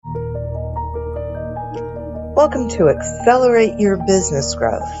Welcome to Accelerate Your Business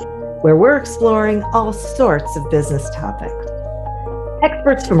Growth, where we're exploring all sorts of business topics.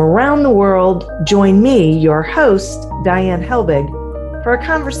 Experts from around the world join me, your host, Diane Helbig, for a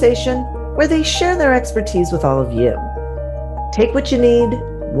conversation where they share their expertise with all of you. Take what you need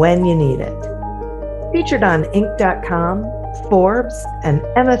when you need it. Featured on Inc.com, Forbes, and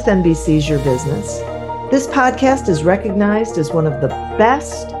MSNBC's Your Business, this podcast is recognized as one of the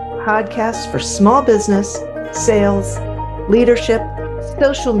best podcasts for small business, sales, leadership,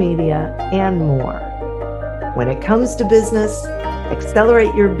 social media, and more. When it comes to business,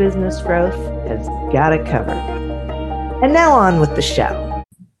 Accelerate Your Business Growth has got it covered. And now on with the show.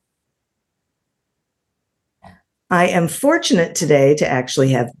 I am fortunate today to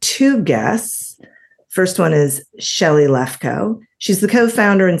actually have two guests. First one is Shelley Lefko. She's the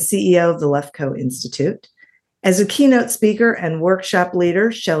co-founder and CEO of the Lefko Institute. As a keynote speaker and workshop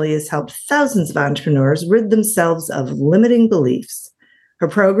leader, Shelley has helped thousands of entrepreneurs rid themselves of limiting beliefs. Her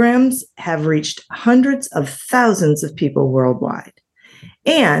programs have reached hundreds of thousands of people worldwide.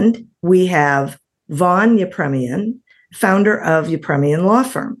 And we have Vaughn Yepremian, founder of Yepremian Law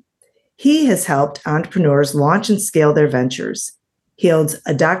Firm. He has helped entrepreneurs launch and scale their ventures. He holds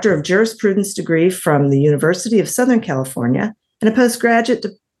a Doctor of Jurisprudence degree from the University of Southern California and a postgraduate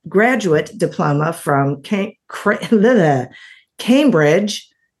diploma from Cambridge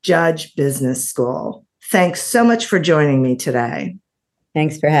Judge Business School. Thanks so much for joining me today.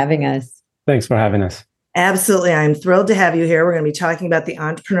 Thanks for having us. Thanks for having us. Absolutely. I'm thrilled to have you here. We're going to be talking about the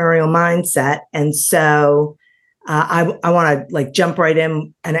entrepreneurial mindset. And so I want to jump right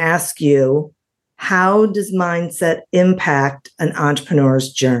in and ask you, how does mindset impact an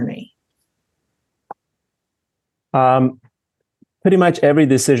entrepreneur's journey? Pretty much every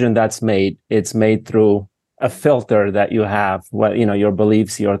decision that's made, it's made through a filter that you have, your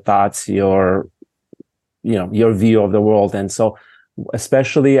beliefs, your thoughts, your view of the world. And so,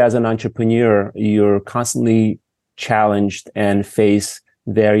 especially as an entrepreneur, you're constantly challenged and face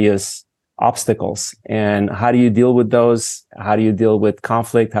various obstacles. And how do you deal with those? How do you deal with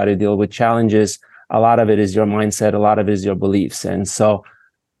conflict? How do you deal with challenges? A lot of it is your mindset. A lot of it is your beliefs. And so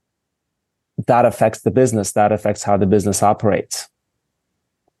that affects the business. That affects how the business operates.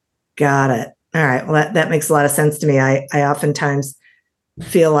 Got it. All right. Well, that makes a lot of sense to me. I oftentimes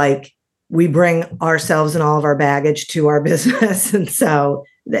feel like we bring ourselves and all of our baggage to our business. And so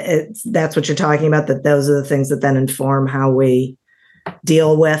that's what you're talking about, that those are the things that then inform how we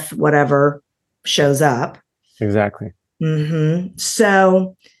deal with whatever shows up. Exactly. Mm-hmm.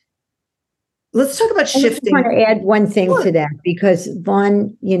 So let's talk about shifting. I want to add one thing to that, because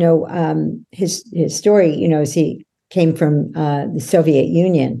Vaughn, his story, is he came from the Soviet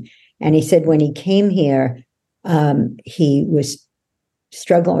Union. And he said when he came here, he was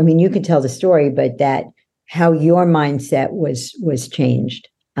struggling. I mean, you could tell the story, but that how your mindset was changed.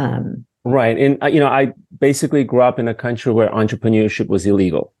 Right. And, I basically grew up in a country where entrepreneurship was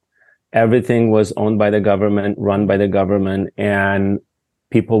illegal. Everything was owned by the government, run by the government, and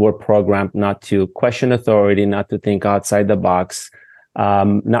people were programmed not to question authority, not to think outside the box,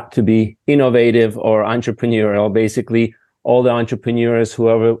 not to be innovative or entrepreneurial. Basically, all the entrepreneurs,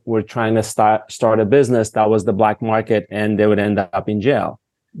 whoever were trying to start a business, that was the black market, and they would end up in jail.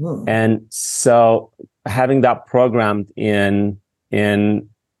 Whoa. And so having that programmed in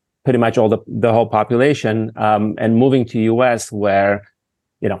pretty much all the whole population, and moving to US, where,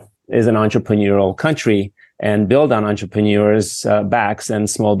 is an entrepreneurial country and build on entrepreneurs' backs and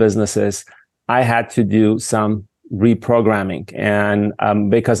small businesses, I had to do some reprogramming. And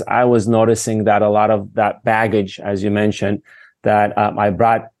because I was noticing that a lot of that baggage, as you mentioned, that I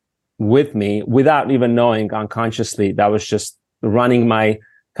brought with me without even knowing unconsciously, that was just running my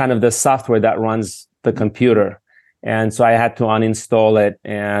kind of the software that runs the computer. And so I had to uninstall it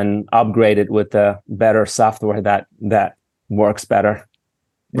and upgrade it with a better software that works better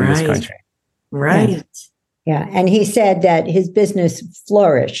in this country. Right. Yeah. And he said that his business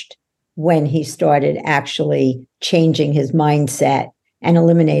flourished when he started actually changing his mindset and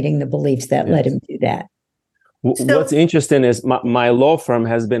eliminating the beliefs that led him to that. What's interesting is my law firm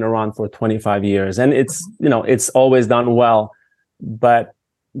has been around for 25 years, and it's always done well. But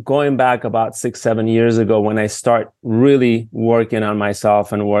going back about 6-7 years ago, when I start really working on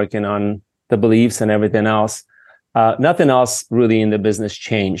myself and working on the beliefs and everything else, nothing else really in the business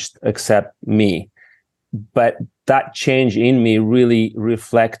changed except me. But that change in me really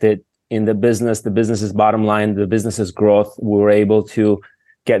reflected in the business's bottom line, the business's growth. We were able to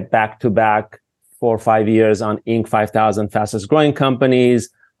get back to back 4 or 5 years on Inc. 5,000 fastest growing companies,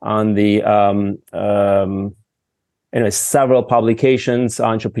 on the several publications,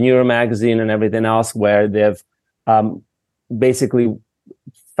 Entrepreneur Magazine and everything else, where they've basically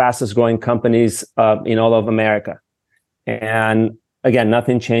fastest growing companies in all of America. And again,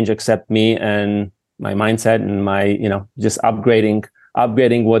 nothing changed except me and my mindset and my, just upgrading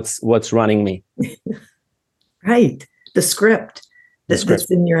what's running me. Right. The script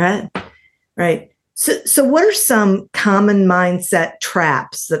that's in your head. Right. So what are some common mindset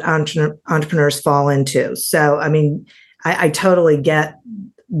traps that entrepreneurs fall into? So, I mean, I totally get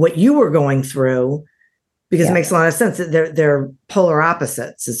what you were going through, because it makes a lot of sense that they're polar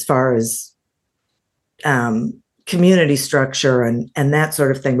opposites as far as community structure and that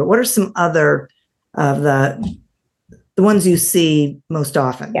sort of thing. But what are some other of the ones you see most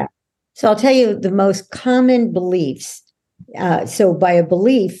often? Yeah. So I'll tell you the most common beliefs. So by a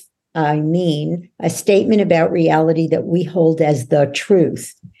belief, I mean a statement about reality that we hold as the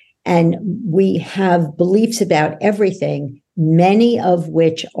truth. And we have beliefs about everything, many of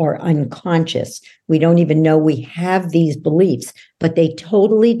which are unconscious. We don't even know we have these beliefs, but they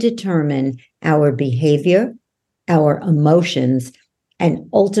totally determine our behavior, our emotions, and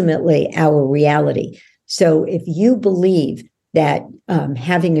ultimately our reality. So if you believe that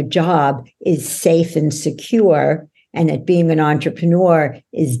having a job is safe and secure, and that being an entrepreneur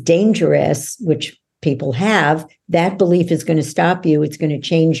is dangerous, which people have, that belief is going to stop you. It's going to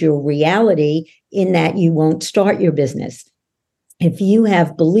change your reality in that you won't start your business. If you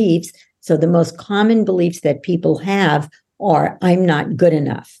have beliefs, so the most common beliefs that people have are, I'm not good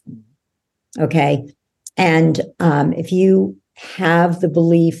enough. Okay. And if you have the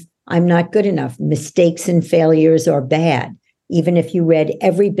belief, I'm not good enough, mistakes and failures are bad. Even if you read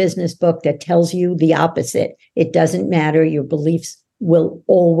every business book that tells you the opposite, it doesn't matter. Your beliefs will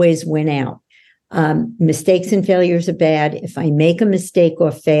always win out. Mistakes and failures are bad. If I make a mistake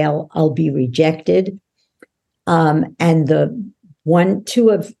or fail, I'll be rejected. And two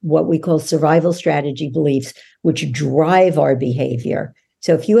of what we call survival strategy beliefs, which drive our behavior.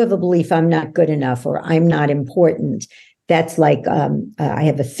 So if you have a belief, I'm not good enough or I'm not important, that's like I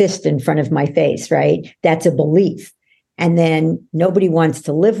have a fist in front of my face, right? That's a belief. And then nobody wants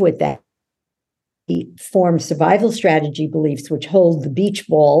to live with that. We form survival strategy beliefs, which hold the beach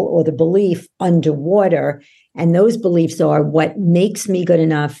ball or the belief underwater. And those beliefs are what makes me good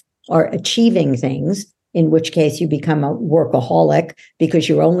enough are achieving things, in which case you become a workaholic because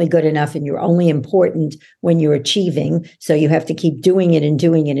you're only good enough and you're only important when you're achieving. So you have to keep doing it and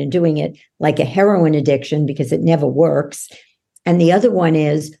doing it and doing it, like a heroin addiction, because it never works. And the other one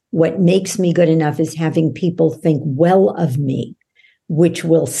is what makes me good enough is having people think well of me, which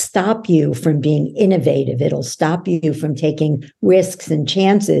will stop you from being innovative. It'll stop you from taking risks and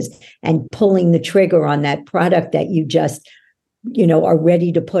chances and pulling the trigger on that product that you just, are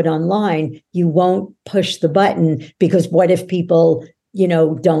ready to put online. You won't push the button because what if people,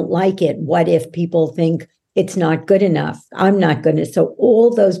 don't like it? What if people think it's not good enough? I'm not going to. So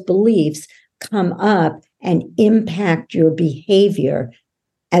all those beliefs come up and impact your behavior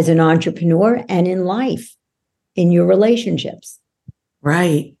as an entrepreneur and in life, in your relationships.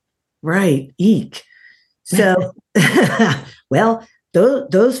 Right. Eek. So, well,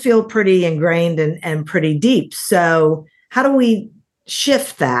 those feel pretty ingrained and pretty deep. So how do we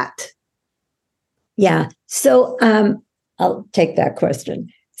shift that? Yeah. So I'll take that question.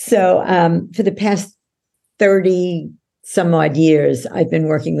 So for the past 30 some odd years, I've been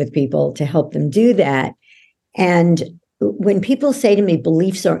working with people to help them do that. And when people say to me,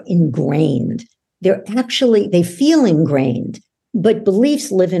 beliefs are ingrained, they feel ingrained, but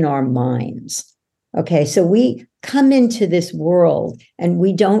beliefs live in our minds. Okay. So we come into this world and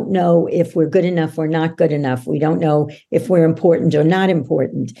we don't know if we're good enough or not good enough. We don't know if we're important or not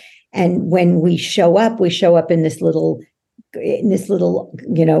important. And when we show up in this little,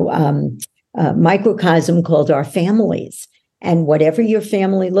 microcosm called our families. And whatever your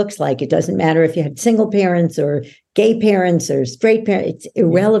family looks like, it doesn't matter if you had single parents or gay parents or straight parents, it's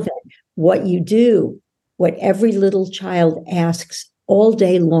irrelevant. What you do, what every little child asks all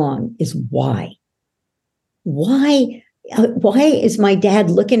day long is why? Why is my dad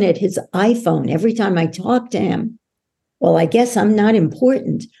looking at his iPhone every time I talk to him? Well, I guess I'm not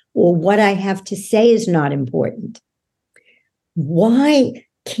important, or what I have to say is not important. Why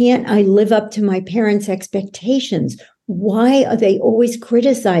can't I live up to my parents' expectations? Why are they always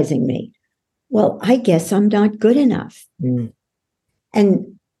criticizing me? Well, I guess I'm not good enough.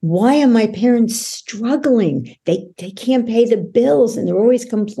 And why are my parents struggling? They can't pay the bills and they're always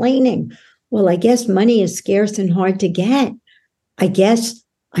complaining. Well, I guess money is scarce and hard to get. I guess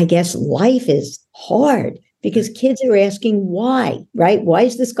life is hard because kids are asking why, right? Why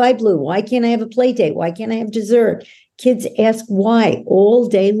is the sky blue? Why can't I have a play date? Why can't I have dessert? Kids ask why all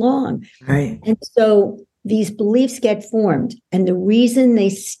day long. Right. And so these beliefs get formed. And the reason they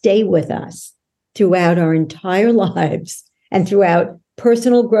stay with us throughout our entire lives and throughout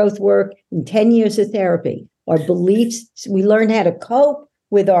personal growth work and 10 years of therapy are beliefs. We learn how to cope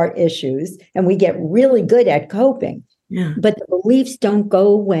with our issues and we get really good at coping. Yeah. But the beliefs don't go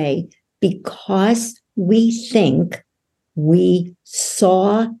away because we think we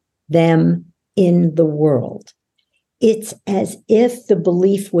saw them in the world. It's as if the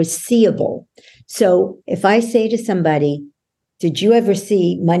belief was seeable. So if I say to somebody, did you ever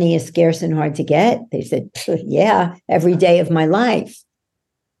see money is scarce and hard to get? They said, yeah, every day of my life.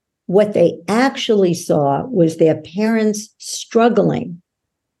 What they actually saw was their parents struggling.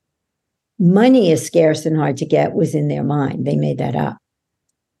 Money is scarce and hard to get was in their mind. They made that up.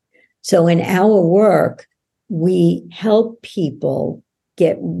 So in our work, we help people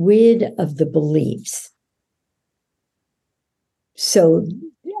get rid of the beliefs. So,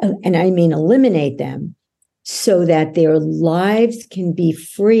 and I mean eliminate them so that their lives can be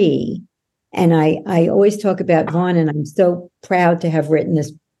free. And I always talk about Vaughn, and I'm so proud to have written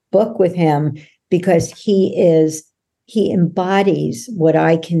this book with him because he embodies what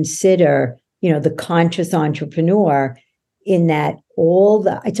I consider, the conscious entrepreneur, in that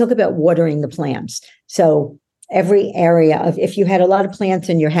I talk about watering the plants. So every area of, if you had a lot of plants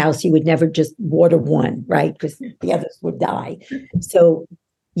in your house, you would never just water one, right? Because the others would die. So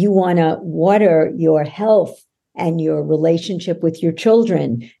you want to water your health and your relationship with your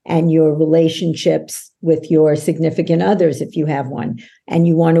children and your relationships with your significant others, if you have one. And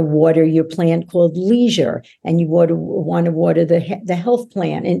you want to water your plant called leisure, and you want to water the health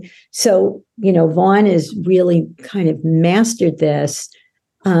plant. And so, Vaughn has really kind of mastered this,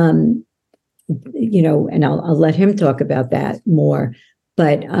 and I'll let him talk about that more.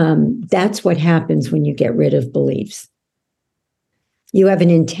 But that's what happens when you get rid of beliefs. You have an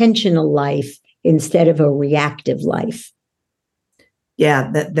intentional life instead of a reactive life.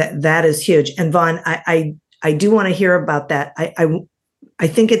 Yeah, that is huge. And Vaughn, I do want to hear about that. I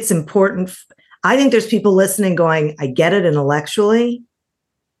think it's important. I think there's people listening going, I get it intellectually.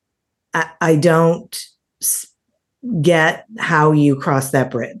 I don't get how you cross that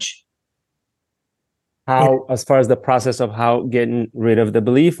bridge. How, as far as the process of how getting rid of the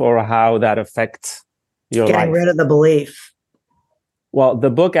belief, or how that affects your life? Getting rid of the belief. Well, the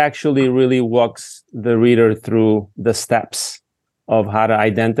book actually really walks the reader through the steps of how to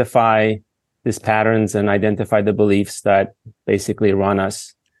identify these patterns and identify the beliefs that basically run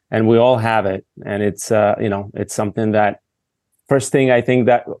us. And we all have it. And it's, it's something that, first thing, I think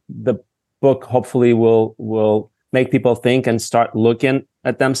that the book hopefully will make people think and start looking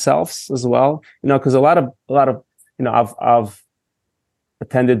at themselves as well. Because a lot of, I've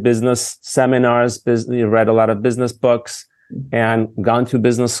attended business seminars, read a lot of business books, and gone to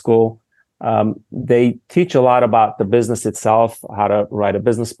business school. They teach a lot about the business itself, how to write a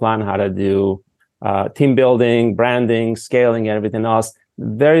business plan, how to do team building, branding, scaling, and everything else.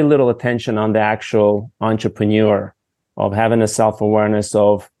 Very little attention on the actual entrepreneur, of having a self-awareness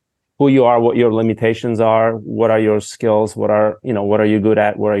of who you are, what your limitations are, what are your skills, what are you good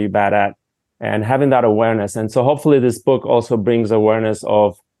at, what are you bad at, and having that awareness. And so hopefully this book also brings awareness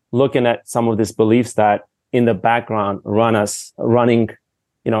of looking at some of these beliefs that in the background running,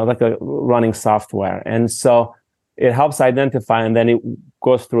 like a running software. And so it helps identify, and then it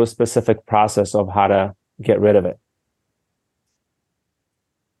goes through a specific process of how to get rid of it.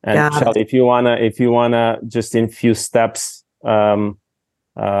 And Shelley, if you wanna just in few steps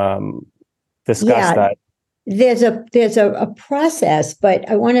discuss that. There's a process, but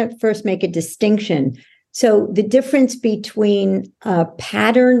I want to first make a distinction. So the difference between a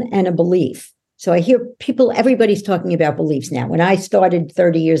pattern and a belief. So I hear everybody's talking about beliefs now. When I started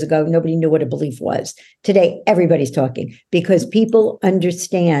 30 years ago, nobody knew what a belief was. Today, everybody's talking because people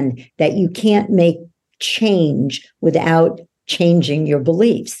understand that you can't make change without changing your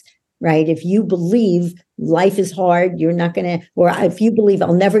beliefs, right? If you believe life is hard, you're not going to, or if you believe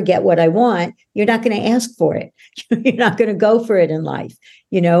I'll never get what I want, you're not going to ask for it. You're not going to go for it in life.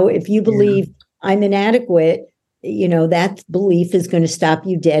 If you believe I'm inadequate, that belief is going to stop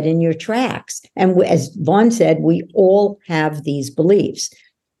you dead in your tracks. And as Vaughn said, we all have these beliefs.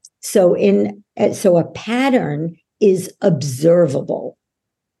 So a pattern is observable.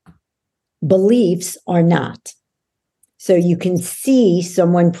 Beliefs are not. So you can see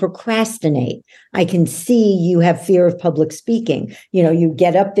someone procrastinate. I can see you have fear of public speaking. You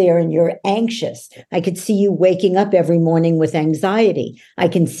get up there and you're anxious. I could see you waking up every morning with anxiety. I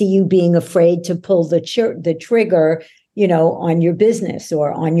can see you being afraid to pull the trigger, on your business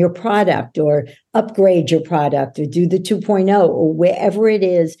or on your product, or upgrade your product or do the 2.0 or wherever it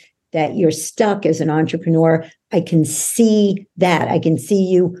is that you're stuck as an entrepreneur. I can see that. I can see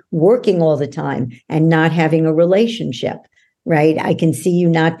you working all the time and not having a relationship, right? I can see you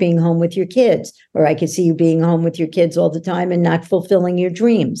not being home with your kids, or I can see you being home with your kids all the time and not fulfilling your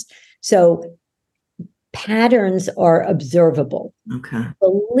dreams. So patterns are observable. Okay.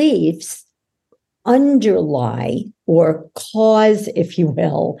 Beliefs underlie or cause, if you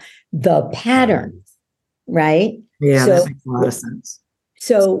will, the patterns, right? Yeah, that makes a lot of sense.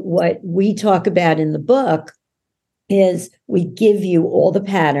 So what we talk about in the book is we give you all the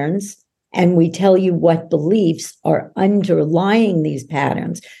patterns and we tell you what beliefs are underlying these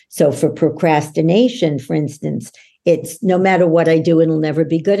patterns. So for procrastination, for instance, it's no matter what I do, it'll never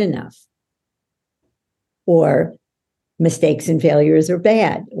be good enough. Or mistakes and failures are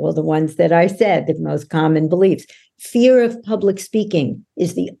bad. Well, the ones that I said, the most common beliefs. Fear of public speaking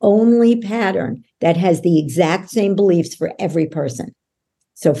is the only pattern that has the exact same beliefs for every person.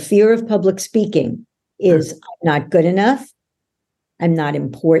 So fear of public speaking is I'm not good enough. I'm not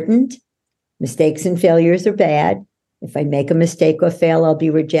important. Mistakes and failures are bad. If I make a mistake or fail, I'll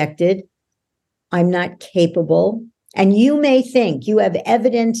be rejected. I'm not capable. And you may think you have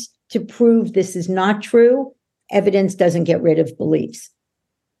evidence to prove this is not true. Evidence doesn't get rid of beliefs.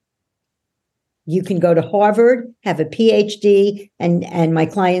 You can go to Harvard, have a PhD, and my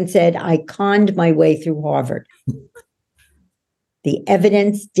client said, I conned my way through Harvard. The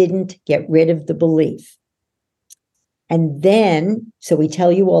evidence didn't get rid of the belief. And then, so we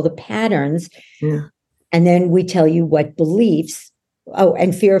tell you all the patterns, and then we tell you what beliefs,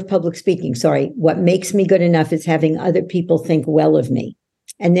 and fear of public speaking, what makes me good enough is having other people think well of me.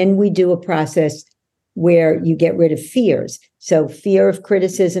 And then we do a process where you get rid of fears. So fear of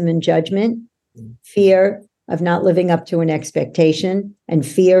criticism and judgment, fear of not living up to an expectation, and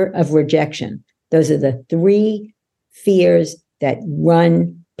fear of rejection. Those are the three fears that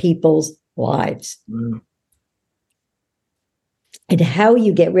run people's lives. And how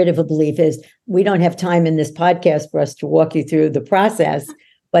you get rid of a belief is, we don't have time in this podcast for us to walk you through the process,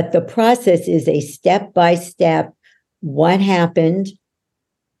 but the process is a step-by-step, what happened,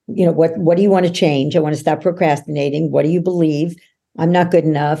 what do you want to change? I want to stop procrastinating. What do you believe? I'm not good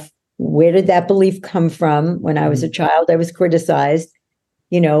enough. Where did that belief come from? When I was a child, I was criticized,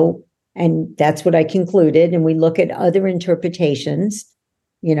 and that's what I concluded. And we look at other interpretations.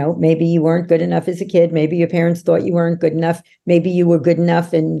 Maybe you weren't good enough as a kid. Maybe your parents thought you weren't good enough. Maybe you were good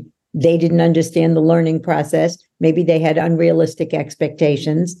enough and they didn't understand the learning process. Maybe they had unrealistic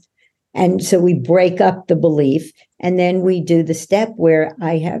expectations. And so we break up the belief, and then we do the step where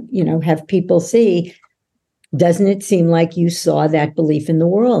I have people see, doesn't it seem like you saw that belief in the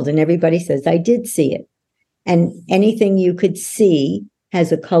world? And everybody says, I did see it. And anything you could see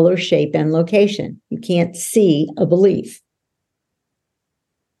has a color, shape, and location. You can't see a belief.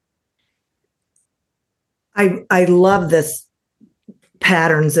 I love this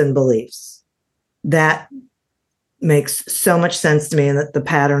patterns and beliefs. That makes so much sense to me, and that the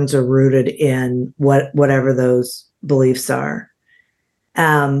patterns are rooted in whatever those beliefs are.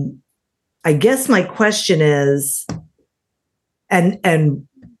 I guess my question is, and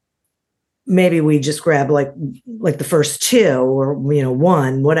maybe we just grab like the first two or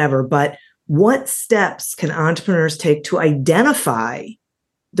one, whatever, but what steps can entrepreneurs take to identify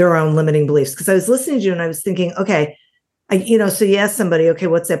their own limiting beliefs? Because I was listening to you and I was thinking, okay, so you ask somebody, okay,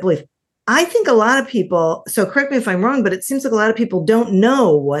 what's that belief? I think a lot of people, so correct me if I'm wrong, but it seems like a lot of people don't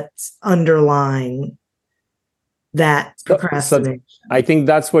know what's underlying that procrastination. So I think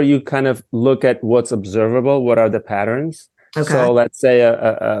that's where you kind of look at what's observable, what are the patterns. Okay. So let's say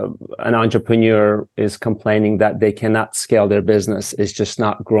an entrepreneur is complaining that they cannot scale their business, it's just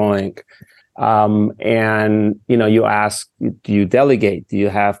not growing. And you ask, do you delegate? Do you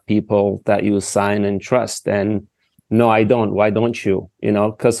have people that you assign and trust? And no, I don't. Why don't you?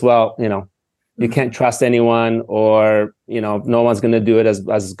 Because you can't trust anyone, or no one's going to do it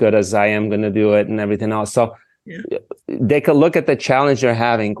as good as I am going to do it, and everything else. So they could look at the challenge they're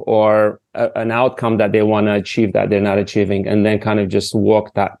having, or an outcome that they want to achieve that they're not achieving, and then kind of just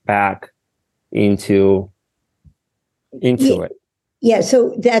walk that back into it. Yeah,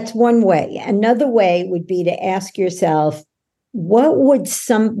 so that's one way. Another way would be to ask yourself,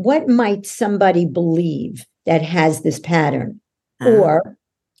 what might somebody believe that has this pattern?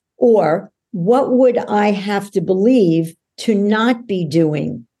 Or what would I have to believe to not be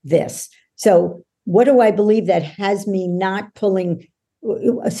doing this? So what do I believe that has me not pulling?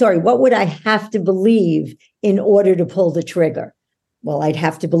 What would I have to believe in order to pull the trigger? Well, I'd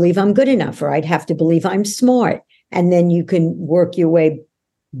have to believe I'm good enough, or I'd have to believe I'm smart. And then you can work your way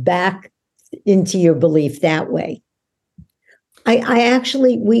back into your belief that way. I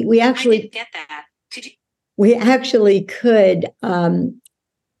actually, we I actually didn't get that. Could you? we actually could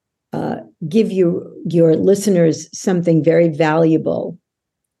give your listeners something very valuable,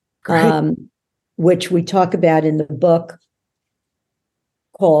 which we talk about in the book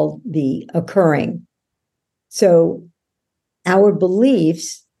called the occurring. So our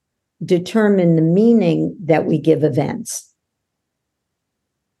beliefs determine the meaning that we give events.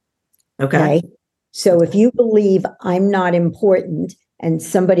 Okay. So if you believe I'm not important and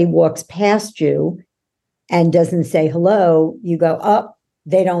somebody walks past you and doesn't say hello, you go, oh,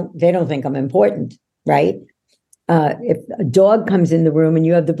 they don't think I'm important, right? If a dog comes in the room and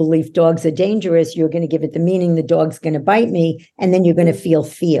you have the belief dogs are dangerous, you're going to give it the meaning the dog's going to bite me, and then you're going to feel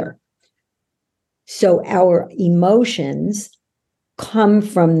fear. So our emotions come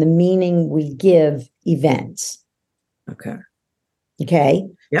from the meaning we give events. Okay.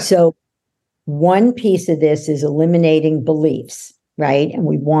 Yep. So one piece of this is eliminating beliefs, right? And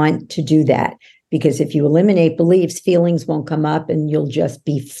we want to do that because if you eliminate beliefs, feelings won't come up and you'll just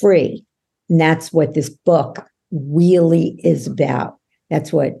be free. And that's what this book really is about.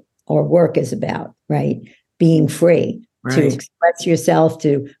 That's what our work is about, right? Being free to express yourself,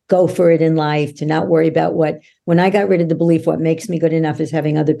 to go for it in life, to not worry about when I got rid of the belief, what makes me good enough is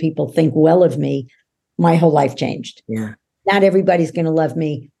having other people think well of me, my whole life changed. Yeah. Not everybody's going to love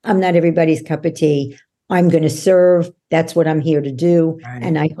me. I'm not everybody's cup of tea. I'm going to serve. That's what I'm here to do. Right.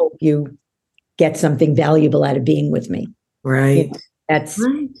 And I hope you get something valuable out of being with me. Right. You know,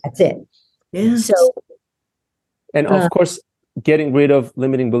 that's it. Yeah. So, and of course, getting rid of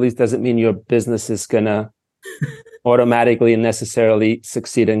limiting beliefs doesn't mean your business is going to automatically and necessarily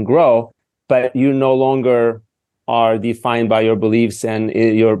succeed and grow, but you no longer are defined by your beliefs and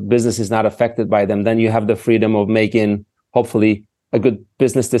your business is not affected by them. Then you have the freedom of making, hopefully, a good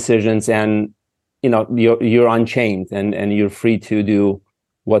business decisions, and you're unchained and you're free to do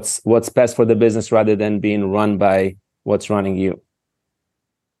what's best for the business rather than being run by what's running you.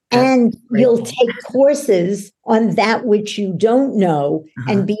 And you'll take courses on that which you don't know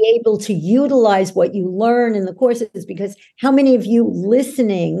and be able to utilize what you learn in the courses, because how many of you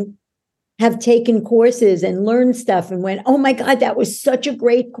listening have taken courses and learned stuff and went, oh my God, that was such a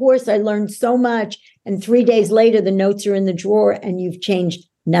great course. I learned so much. And 3 days later, the notes are in the drawer and you've changed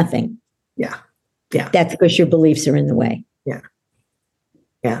nothing. Yeah. Yeah. That's because your beliefs are in the way. Yeah.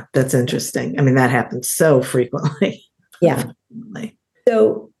 Yeah. That's interesting. I mean, that happens so frequently. Yeah.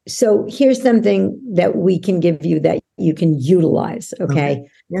 So here's something that we can give you that you can utilize. Okay.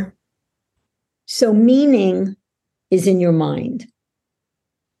 Yeah. So meaning is in your mind.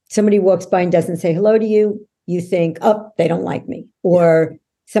 Somebody walks by and doesn't say hello to you. You think, oh, they don't like me. Or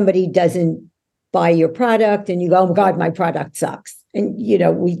somebody doesn't buy your product and you go, oh God, my product sucks. And,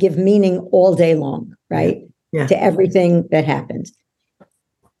 we give meaning all day long, right? Yeah. To everything that happens.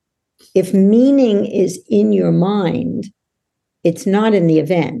 If meaning is in your mind, it's not in the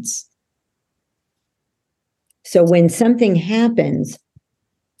events. So when something happens,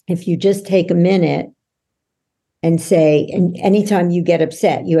 if you just take a minute and say, and anytime you get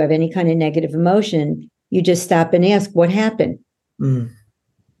upset, you have any kind of negative emotion, you just stop and ask, what happened?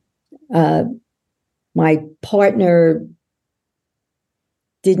 My partner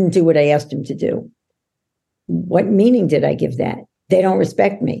didn't do what I asked him to do. What meaning did I give that? They don't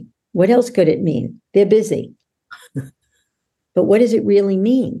respect me. What else could it mean? They're busy. But what does it really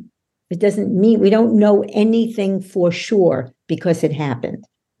mean? It doesn't mean, we don't know anything for sure because it happened.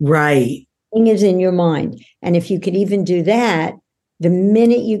 Right. Thing is in your mind. And if you could even do that, the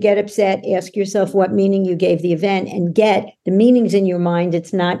minute you get upset, ask yourself what meaning you gave the event and get the meanings in your mind.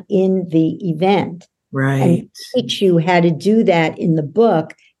 It's not in the event. Right. And teach you how to do that in the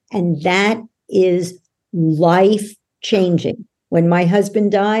book. And that is life changing. When my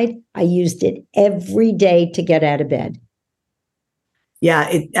husband died, I used it every day to get out of bed.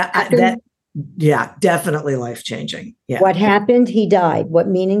 Yeah. Definitely life changing. Yeah. What happened? He died. What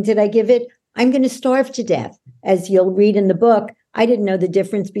meaning did I give it? I'm going to starve to death. As you'll read in the book, I didn't know the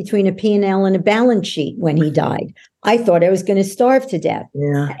difference between a P&L and a balance sheet when he died. I thought I was going to starve to death.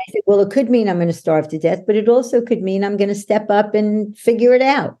 Yeah. And I said, well, it could mean I'm going to starve to death, but it also could mean I'm going to step up and figure it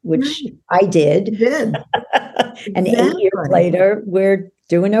out, which I did. You did. And 8 years later, we're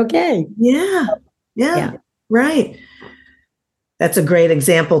doing okay. Yeah. Right. That's a great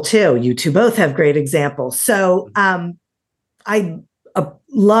example too. You two both have great examples. So I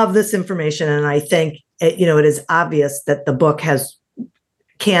love this information, and I think it is obvious that the book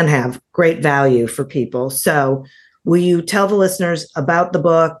can have great value for people. So will you tell the listeners about the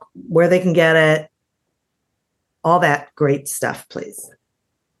book, where they can get it, all that great stuff, please?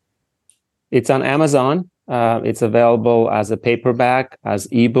 It's on Amazon. It's available as a paperback, as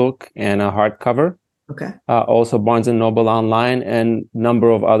ebook, and a hardcover. Okay. Also Barnes and Noble online and number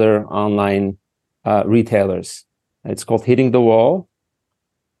of other online retailers. It's called Hitting the Wall,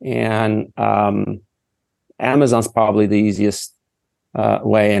 and Amazon's probably the easiest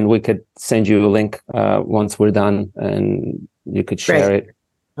way, and we could send you a link once we're done, and you could share it.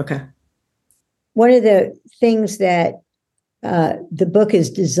 Okay. One of the things that the book is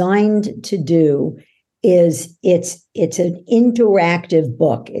designed to do is it's an interactive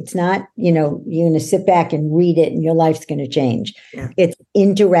book. It's not, you're going to sit back and read it and your life's going to change. Yeah. It's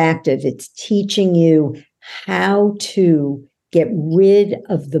interactive. It's teaching you how to get rid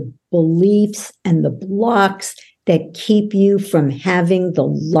of the beliefs and the blocks that keep you from having the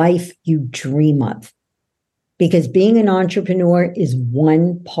life you dream of. Because being an entrepreneur is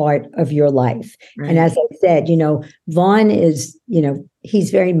one part of your life. Right. And as I said, Vaughn is, he's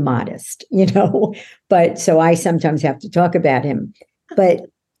very modest, but so I sometimes have to talk about him. But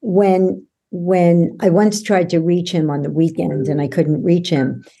when I once tried to reach him on the weekend and I couldn't reach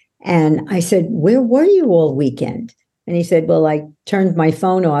him, and I said, "Where were you all weekend?" And he said, "Well, I turned my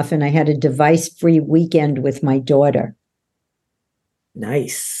phone off and I had a device-free weekend with my daughter."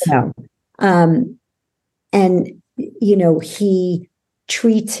 Nice. And, he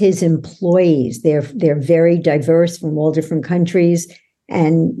treats his employees. They're very diverse from all different countries.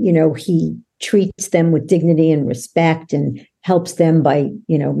 And, he treats them with dignity and respect and helps them by,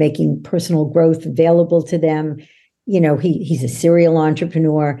 making personal growth available to them. He's a serial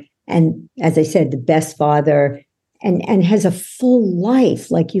entrepreneur. And as I said, the best father and has a full life.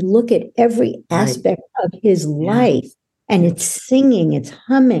 Like you look at every aspect of his life and it's singing, it's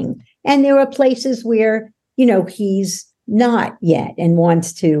humming. And there are places where, he's not yet and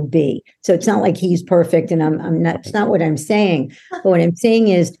wants to be. So it's not like he's perfect and I'm not, it's not what I'm saying. But what I'm saying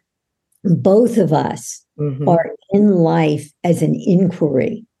is both of us are in life as an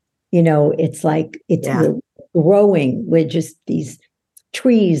inquiry. It's like we're growing. We're just these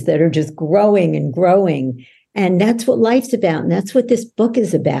trees that are just growing and growing. And that's what life's about. And that's what this book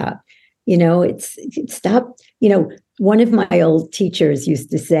is about. It's stop. One of my old teachers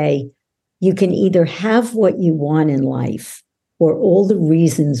used to say, you can either have what you want in life or all the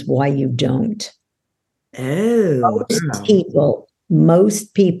reasons why you don't. Oh,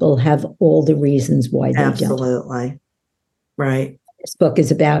 most people have all the reasons why they don't. Absolutely. Right. This book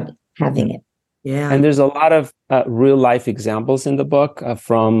is about having it. Yeah. And there's a lot of real life examples in the book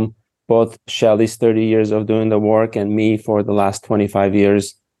from both Shelley's 30 years of doing the work and me for the last 25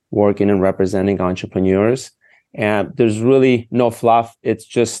 years working and representing entrepreneurs. And there's really no fluff. It's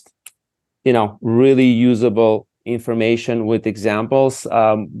just, really usable information with examples.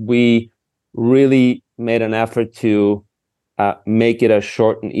 We really made an effort to make it a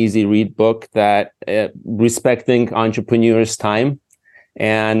short and easy read book that respecting entrepreneurs' time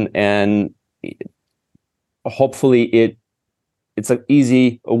and hopefully it's an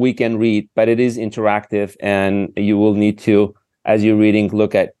easy weekend read, but it is interactive and you will need to, as you're reading,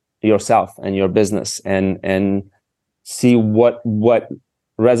 look at yourself and your business and see what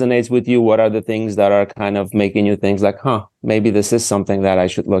resonates with you. What are the things that are kind of making you think like, maybe this is something that I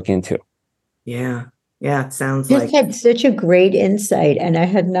should look into. Yeah. Yeah. It sounds you like had such a great insight. And I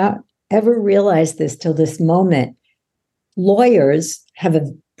had not ever realized this till this moment. Lawyers have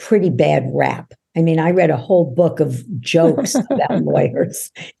a pretty bad rap. I mean, I read a whole book of jokes about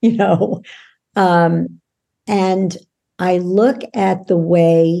lawyers, and I look at the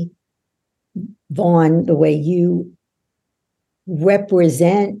way, Vaughn, the way you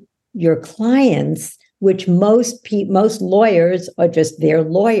represent your clients, which most lawyers are just their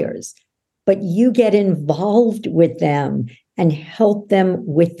lawyers, but you get involved with them and help them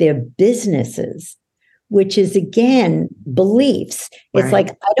with their businesses, which is, again, beliefs. It's Right. like,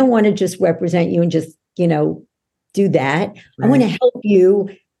 I don't want to just represent you and just, do that. Right. I want to help you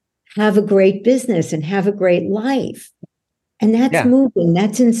have a great business and have a great life. And that's moving.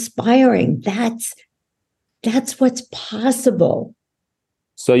 That's inspiring. That's what's possible.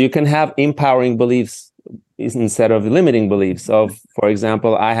 So you can have empowering beliefs instead of limiting beliefs. For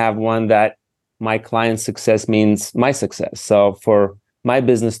example, I have one that my client's success means my success. So for my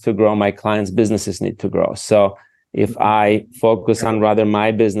business to grow, my clients' businesses need to grow. So if I focus on rather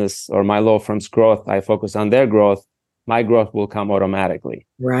my business or my law firm's growth, I focus on their growth, my growth will come automatically.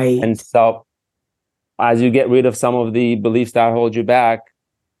 Right. And so as you get rid of some of the beliefs that hold you back,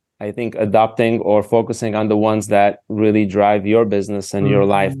 I think adopting or focusing on the ones that really drive your business and your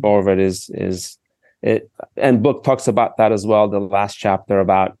life forward is it. And book talks about that as well. The last chapter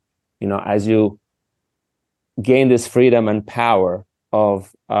about, as you gain this freedom and power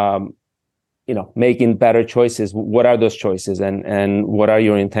of, making better choices. What are those choices, and what are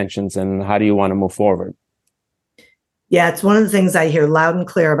your intentions, and how do you want to move forward? Yeah, it's one of the things I hear loud and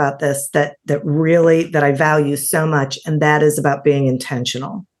clear about this that I value so much, and that is about being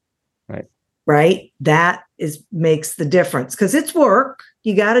intentional. Right. Right? That makes the difference, because it's work.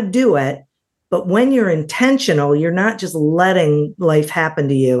 You got to do it. But when you're intentional, you're not just letting life happen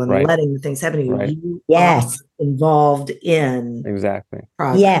to you and letting the things happen to you. Right. You Yes. are involved in Exactly.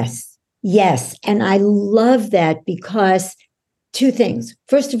 progress. Yes. And I love that, because two things.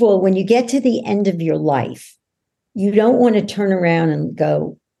 First of all, when you get to the end of your life, you don't want to turn around and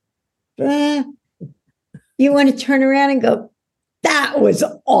go, You want to turn around and go, that was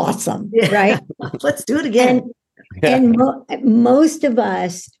awesome, right? Let's do it again. And most of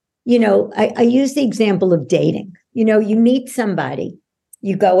us, I use the example of dating. You meet somebody,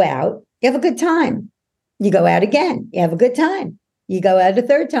 you go out, you have a good time. You go out again, you have a good time. You go out a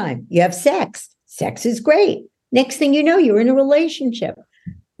third time, you have sex. Sex is great. Next thing you know, you're in a relationship.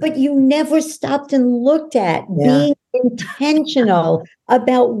 But you never stopped and looked at being intentional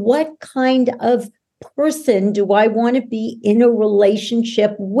about what kind of person do I want to be in a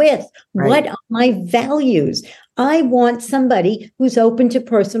relationship with? Right. What are my values? I want somebody who's open to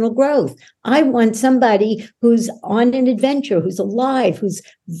personal growth. I want somebody who's on an adventure, who's alive, who's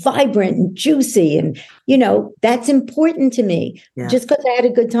vibrant and juicy. And, that's important to me. Yeah. Just because I had a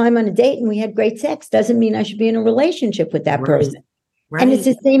good time on a date and we had great sex doesn't mean I should be in a relationship with that person. Right. And it's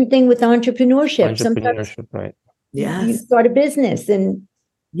the same thing with entrepreneurship. Sometimes right? Yes. You start a business, and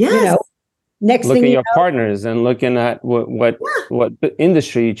next look thing at you your partners and looking at what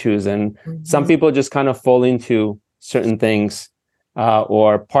industry you choose. And some people just kind of fall into certain things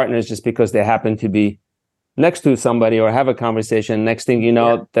or partners just because they happen to be next to somebody or have a conversation. Next thing you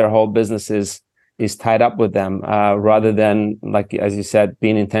know, their whole business is tied up with them, rather than, like as you said,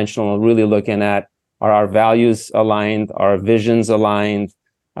 being intentional, really looking at, are our values aligned? Are our visions aligned?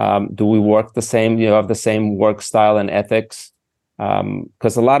 Do we work the same? Have the same work style and ethics?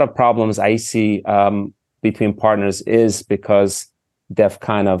 Because a lot of problems I see between partners is because they've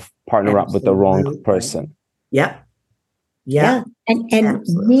kind of partnered up with the wrong person. Yeah. And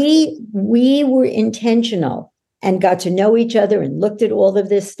we were intentional and got to know each other and looked at all of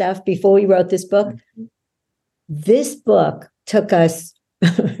this stuff before we wrote this book. This book took us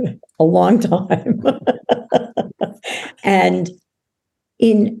a long time. And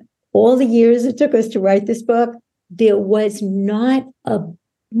in all the years it took us to write this book, there was not a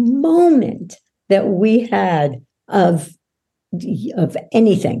moment that we had of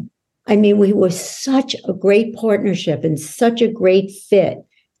anything. I mean, we were such a great partnership and such a great fit.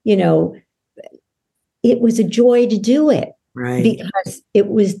 It was a joy to do it. Right. Because it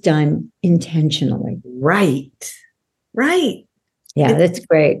was done intentionally. Right. Yeah, that's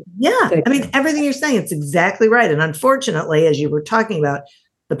great. Yeah. Good. I mean, everything you're saying, it's exactly right. And unfortunately, as you were talking about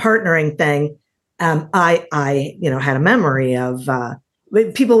the partnering thing, I had a memory of,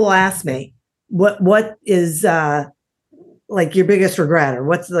 people will ask me, what is like your biggest regret, or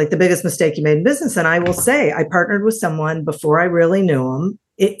what's like the biggest mistake you made in business? And I will say, I partnered with someone before I really knew him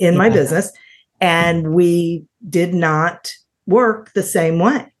in my business, and we did not work the same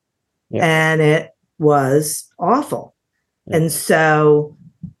way. Yeah. And it was awful. Yeah. And so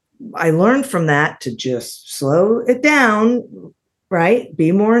I learned from that to just slow it down, right?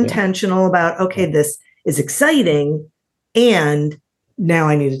 Be more intentional about, okay, this is exciting, and now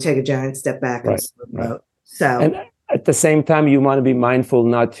I need to take a giant step back and slow the boat. So, and at the same time, you want to be mindful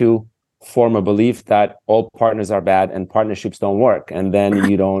not to form a belief that all partners are bad and partnerships don't work, and then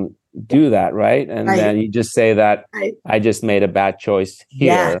you don't do that, right? And then you just say that I just made a bad choice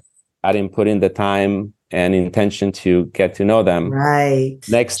here. Yes. I didn't put in the time and intention to get to know them. Right.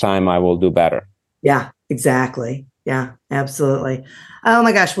 Next time I will do better. Yeah, exactly. Yeah, absolutely. Oh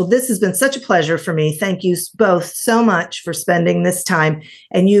my gosh. Well, this has been such a pleasure for me. Thank you both so much for spending this time.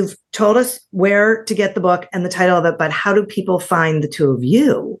 And you've told us where to get the book and the title of it, but how do people find the two of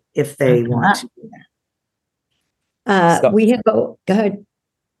you if they want to do that? Go ahead.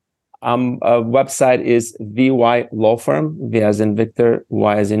 Website is VY Law Firm, V as in Victor,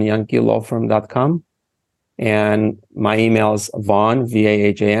 Y as in Yankee, lawfirm.com. And my email is Vaughn,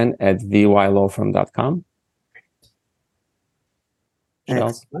 VAHAN, at VYLawFirm.com.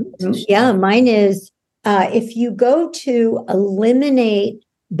 Yeah, mine is, if you go to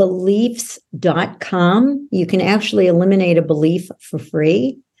eliminatebeliefs.com, you can actually eliminate a belief for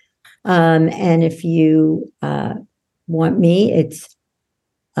free. And if you want me, it's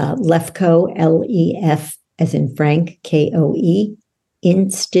Lefko, LEF as in Frank, KOE,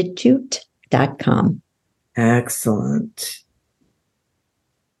 institute.com. Excellent.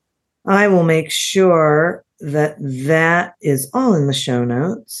 I will make sure that that is all in the show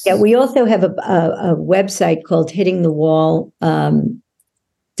notes. Yeah, we also have a website called Hitting the Wall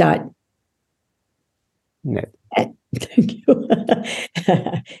Net. Thank you.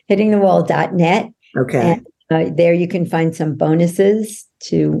 hittingthewall.net. Okay. And there you can find some bonuses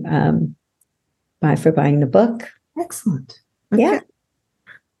to buy for buying the book. Excellent. Okay. Yeah.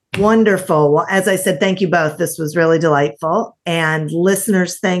 Wonderful. Well, as I said, thank you both. This was really delightful. And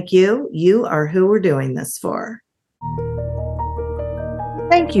listeners, thank you. You are who we're doing this for.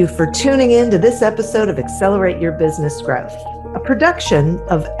 Thank you for tuning in to this episode of Accelerate Your Business Growth, a production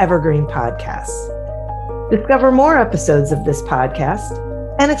of Evergreen Podcasts. Discover more episodes of this podcast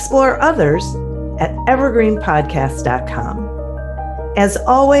and explore others at evergreenpodcast.com. As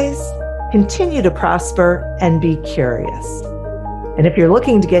always, continue to prosper and be curious. And if you're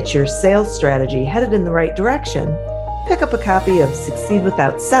looking to get your sales strategy headed in the right direction, pick up a copy of Succeed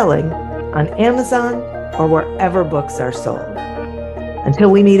Without Selling on Amazon or wherever books are sold. Until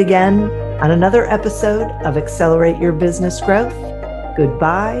we meet again on another episode of Accelerate Your Business Growth,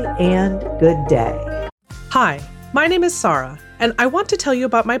 goodbye and good day. Hi, my name is Sarah, and I want to tell you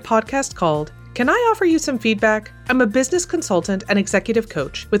about my podcast called Can I Offer You Some Feedback? I'm a business consultant and executive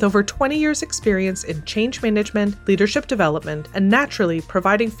coach with over 20 years experience in change management, leadership development, and naturally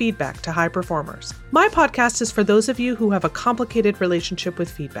providing feedback to high performers. My podcast is for those of you who have a complicated relationship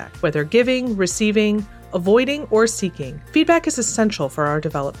with feedback, whether giving, receiving, avoiding, or seeking. Feedback is essential for our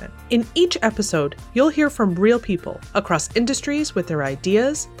development. In each episode, you'll hear from real people across industries with their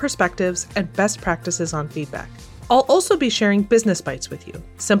ideas, perspectives, and best practices on feedback. I'll also be sharing business bites with you,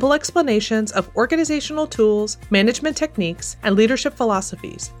 simple explanations of organizational tools, management techniques, and leadership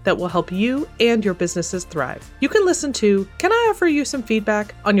philosophies that will help you and your businesses thrive. You can listen to Can I Offer You Some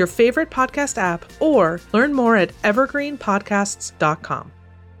Feedback on your favorite podcast app or learn more at evergreenpodcasts.com.